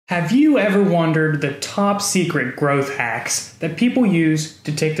Have you ever wondered the top secret growth hacks that people use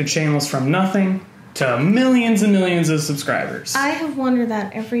to take their channels from nothing to millions and millions of subscribers? I have wondered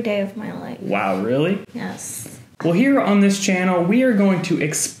that every day of my life. Wow, really? Yes. Well, here on this channel, we are going to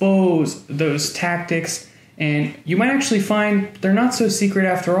expose those tactics, and you might actually find they're not so secret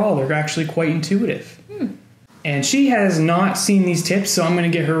after all. They're actually quite intuitive. And she has not seen these tips, so I'm going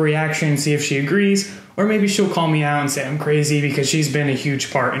to get her reaction and see if she agrees. Or maybe she'll call me out and say I'm crazy because she's been a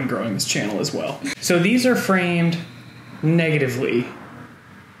huge part in growing this channel as well. So these are framed negatively,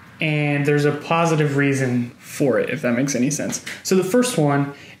 and there's a positive reason for it, if that makes any sense. So the first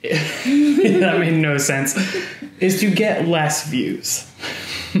one, that made no sense, is to get less views.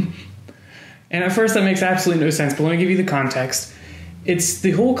 And at first that makes absolutely no sense, but let me give you the context. It's the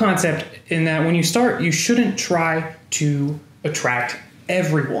whole concept in that when you start, you shouldn't try to attract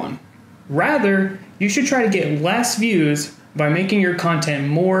everyone. Rather, you should try to get less views by making your content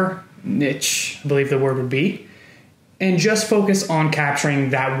more niche, I believe the word would be, and just focus on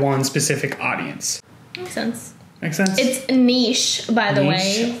capturing that one specific audience. Makes sense. Make sense? It's niche, by the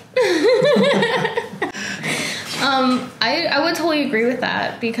way. I would totally agree with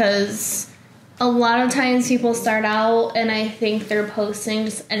that because a lot of times people start out and I think they're posting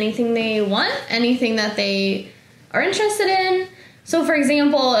just anything they want, anything that they are interested in. So for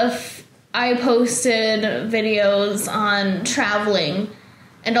example, if I posted videos on traveling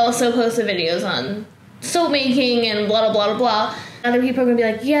and also posted videos on soap making and blah, blah, blah, blah, other people are going to be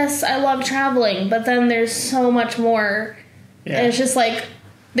like, yes, I love traveling, but then there's so much more. Yeah. And it's just like,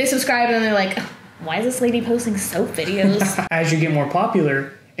 they subscribe and they're like, why is this lady posting soap videos? As you get more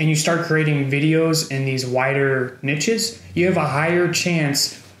popular and you start creating videos in these wider niches, you have a higher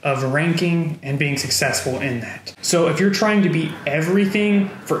chance of ranking and being successful in that. So if you're trying to be everything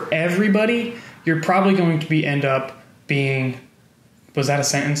for everybody, you're probably going to end up being, was that a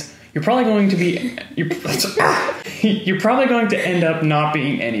sentence? You're probably going to be, you're probably going to end up not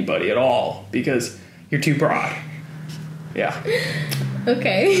being anybody at all because you're too broad. Yeah.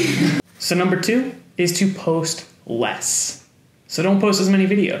 Okay. So number 2 is to post less. So don't post as many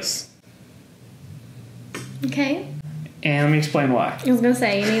videos. Okay. And let me explain why. I was going to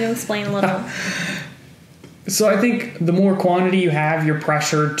say, you need to explain a little. So I think the more quantity you have, you're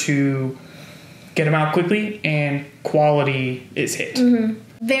pressured to get them out quickly and quality is hit. Mm-hmm.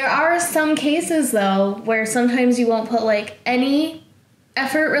 There are some cases, though, where sometimes you won't put, like, any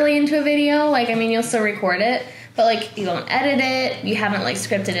effort really into a video. Like, I mean, you'll still record it, but, like, you don't edit it, you haven't, like,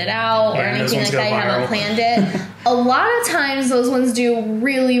 scripted it out or anything like that, you haven't planned it. A lot of times those ones do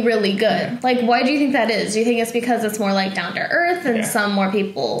really, really good. Like, why do you think that is? Do you think it's because it's more, like, down to earth and some more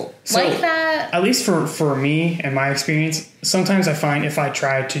people like that? At least for me and my experience, sometimes I find if I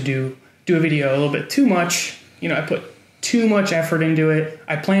try to do a video a little bit too much, you know, I put too much effort into it,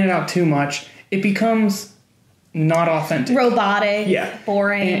 I plan it out too much, it becomes not authentic. Robotic. Yeah.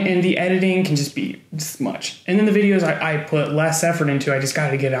 Boring. And the editing can just be just much. And then the videos I put less effort into, I just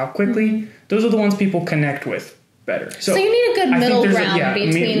got to get out quickly. Mm-hmm. Those are the ones people connect with better. So you need a good middle ground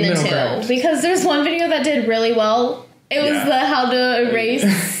between the two. Because there's one video that did really well. It was the how to erase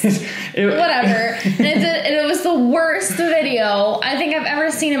whatever. And it was the worst video I think I've ever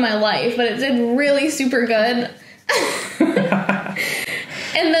seen in my life. But it did really super good.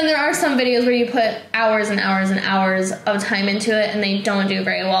 And then there are some videos where you put hours and hours and hours of time into it and they don't do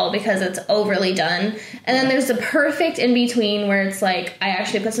very well because it's overly done. And then there's the perfect in between where it's like, I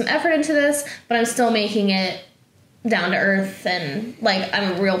actually put some effort into this, but I'm still making it down to earth and like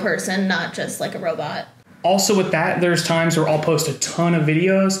I'm a real person, not just like a robot. Also with that, there's times where I'll post a ton of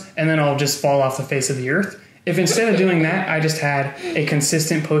videos and then I'll just fall off the face of the earth. If instead of doing that, I just had a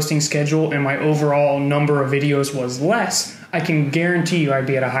consistent posting schedule and my overall number of videos was less, I can guarantee you I'd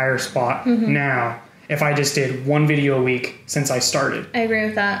be at a higher spot now if I just did one video a week since I started. I agree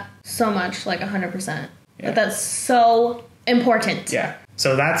with that so much, like 100%. Yeah. But that's so important. Yeah.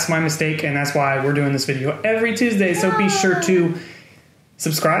 So that's my mistake, and that's why we're doing this video every Tuesday. So be sure to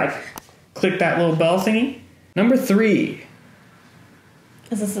subscribe, click that little bell thingy. Number 3.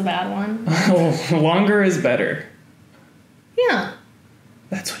 Is this a bad one? Longer is better. Yeah.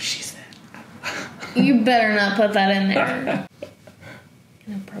 That's what she said. You better not put that in there.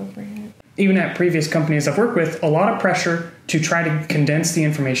 Inappropriate. Even at previous companies I've worked with, a lot of pressure to try to condense the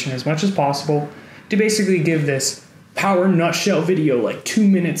information as much as possible to basically give this power nutshell video like 2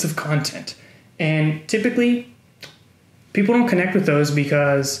 minutes of content. And typically, people don't connect with those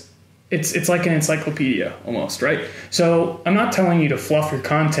because it's like an encyclopedia almost, right? So I'm not telling you to fluff your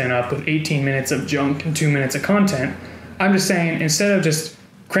content up with 18 minutes of junk and 2 minutes of content. I'm just saying instead of just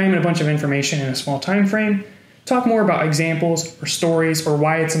cramming a bunch of information in a small time frame, talk more about examples or stories or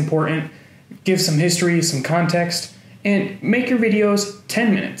why it's important, give some history, some context, and make your videos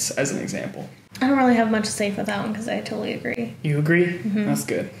 10 minutes as an example. I don't really have much to say for that one because I totally agree. You agree? Mm-hmm. That's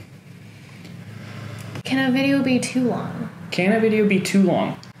good. Can a video be too long? Can a video be too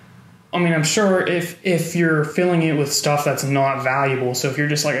long? I mean, I'm sure if you're filling it with stuff that's not valuable, so if you're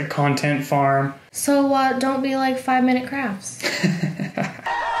just like a content farm. So don't be like 5-minute crafts.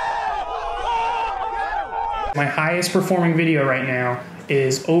 My highest performing video right now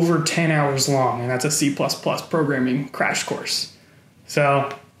is over 10 hours long, and that's a C++ programming crash course.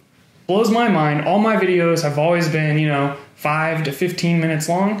 So, blows my mind. All my videos have always been, 5 to 15 minutes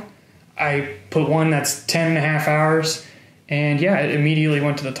long. I put one that's 10 and a half hours, and yeah, it immediately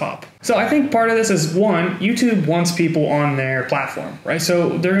went to the top. So I think part of this is, one, YouTube wants people on their platform, right?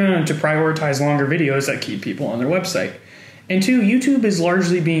 So they're going to prioritize longer videos that keep people on their website. And two, YouTube is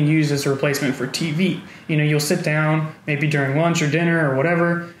largely being used as a replacement for TV. You'll sit down, maybe during lunch or dinner or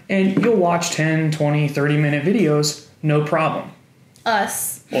whatever, and you'll watch 10, 20, 30-minute videos, no problem.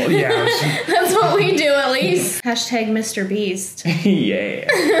 Us. Well, yeah. That's what we do, at least. Hashtag Mr. Beast.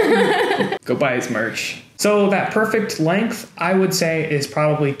 Yeah. Go buy his merch. So that perfect length, I would say, is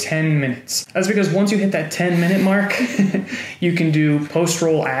probably 10 minutes. That's because once you hit that 10-minute mark, you can do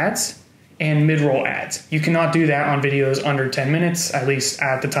post-roll ads and mid-roll ads. You cannot do that on videos under 10 minutes, at least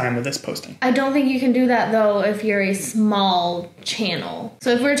at the time of this posting. I don't think you can do that, though, if you're a small channel. So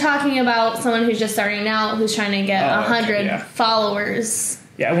if we're talking about someone who's just starting out, who's trying to get 100 followers.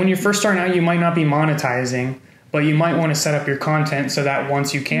 Yeah, when you're first starting out, you might not be monetizing, but you might want to set up your content so that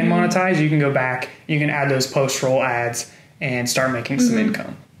once you can monetize, you can go back, you can add those post-roll ads and start making some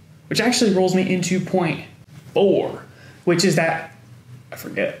income. Which actually rolls me into point 4, which is that, I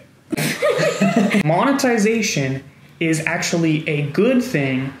forget. Monetization is actually a good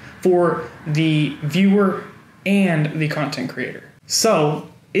thing for the viewer and the content creator. So,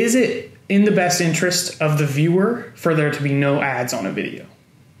 is it in the best interest of the viewer for there to be no ads on a video?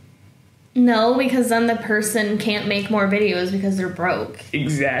 No, because then the person can't make more videos because they're broke.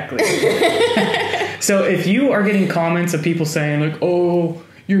 Exactly. So if you are getting comments of people saying like, oh,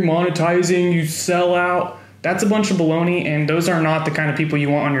 you're monetizing, you sell out, that's a bunch of baloney, and those are not the kind of people you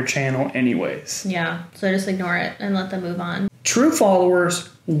want on your channel anyways. Yeah, so just ignore it and let them move on. True followers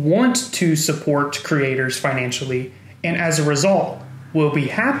want to support creators financially, and as a result, will be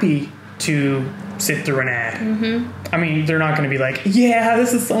happy to sit through an ad. I mean, they're not going to be like, yeah,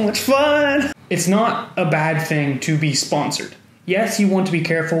 this is so much fun. It's not a bad thing to be sponsored. Yes, you want to be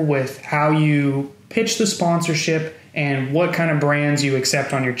careful with how you pitch the sponsorship and what kind of brands you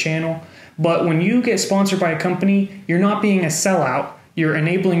accept on your channel. But when you get sponsored by a company, you're not being a sellout. You're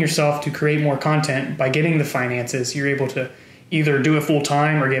enabling yourself to create more content by getting the finances. You're able to either do it full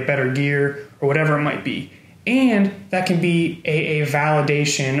time or get better gear or whatever it might be. And that can be a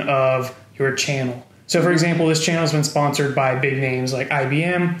validation of your channel. So for example, this channel has been sponsored by big names like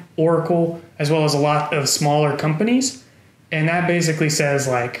IBM, Oracle, as well as a lot of smaller companies. And that basically says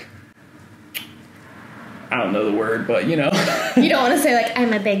like, I don't know the word, but you know. You don't want to say like,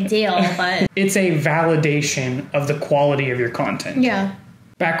 I'm a big deal, but. It's a validation of the quality of your content. Yeah.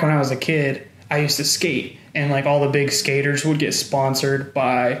 Back when I was a kid, I used to skate, and like all the big skaters would get sponsored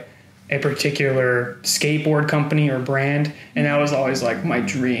by a particular skateboard company or brand, and that was always like my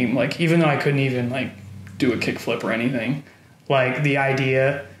dream. Like even though I couldn't even like do a kickflip or anything, like the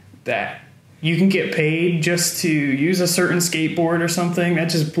idea that you can get paid just to use a certain skateboard or something, that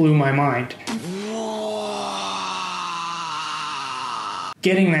just blew my mind.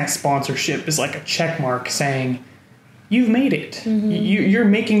 Getting that sponsorship is like a check mark saying you've made it. You're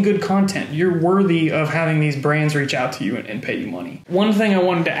making good content. You're worthy of having these brands reach out to you and pay you money. One thing I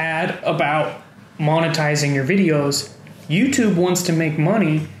wanted to add about monetizing your videos, YouTube wants to make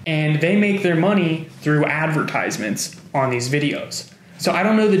money, and they make their money through advertisements on these videos. So I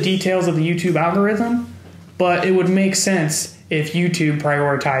don't know the details of the YouTube algorithm, but it would make sense if YouTube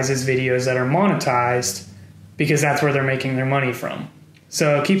prioritizes videos that are monetized because that's where they're making their money from.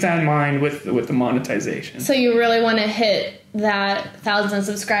 So keep that in mind with the monetization. So you really want to hit that 1,000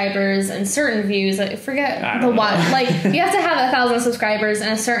 subscribers and certain views. Like forget the watch. Like you have to have 1,000 subscribers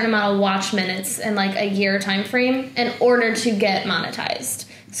and a certain amount of watch minutes in like a year time frame in order to get monetized.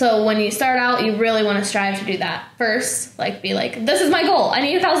 So when you start out, you really want to strive to do that first. Like be like, this is my goal. I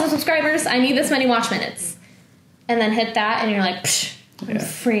need 1,000 subscribers. I need this many watch minutes. And then hit that, and you're like, psh. I'm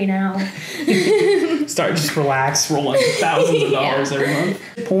free now. Start just relax, rolling thousands of dollars every month.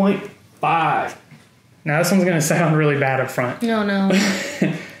 0.5. Now this one's gonna sound really bad up front. No.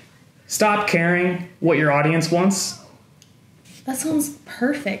 Stop caring what your audience wants. That sounds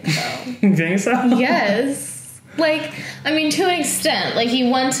perfect though. You think so? Yes. Like, I mean, to an extent. Like, you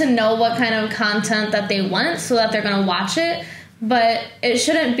want to know what kind of content that they want so that they're going to watch it. But it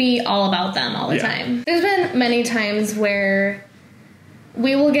shouldn't be all about them all the time. There's been many times where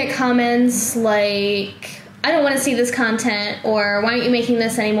we will get comments like, I don't want to see this content, or why aren't you making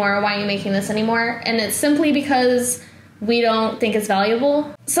this anymore, or why aren't you making this anymore? And it's simply because we don't think it's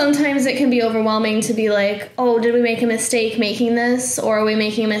valuable. Sometimes it can be overwhelming to be like, oh, did we make a mistake making this? Or are we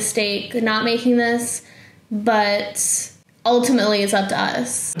making a mistake not making this? But ultimately, it's up to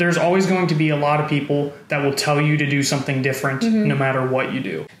us. There's always going to be a lot of people that will tell you to do something different no matter what you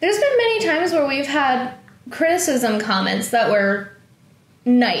do. There's been many times where we've had criticism comments that were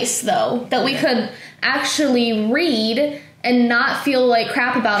nice, though, that we could actually read and not feel like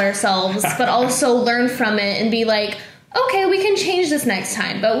crap about ourselves, but also learn from it and be like, okay, we can change this next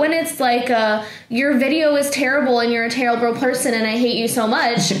time. But when it's like, your video is terrible and you're a terrible person and I hate you so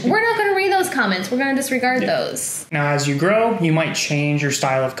much, we're not going to read those comments. We're going to disregard those. Now, as you grow, you might change your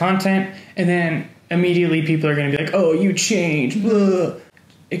style of content, and then immediately people are going to be like, oh, you changed. Blah.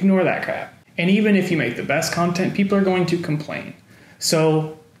 Ignore that crap. And even if you make the best content, people are going to complain.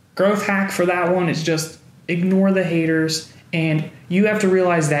 So, growth hack for that one is just ignore the haters, and you have to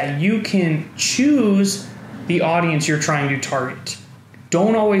realize that you can choose the audience you're trying to target.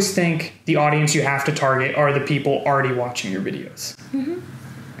 Don't always think the audience you have to target are the people already watching your videos.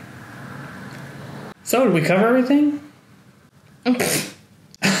 So, did we cover everything?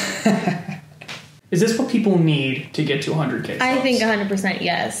 Is this what people need to get to 100K subs? I think 100%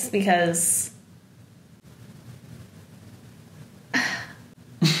 yes, because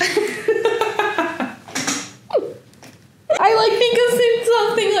I like think of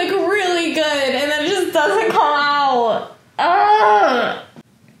something like really good and then it just doesn't come out. Ugh.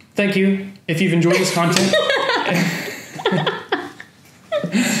 Thank you. If you've enjoyed this content.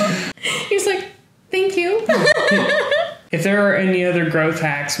 He's like, thank you. If there are any other growth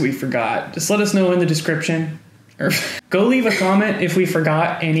hacks we forgot, just let us know in the description. Or go leave a comment if we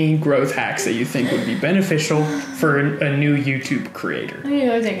forgot any growth hacks that you think would be beneficial for a new YouTube creator. I'm gonna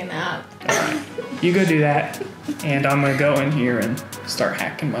go take a nap. Alright, you go do that, and I'm gonna go in here and start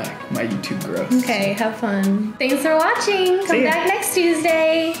hacking my YouTube growth. Okay, have fun. Thanks for watching. Come back next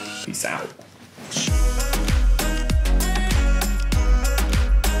Tuesday. Peace out.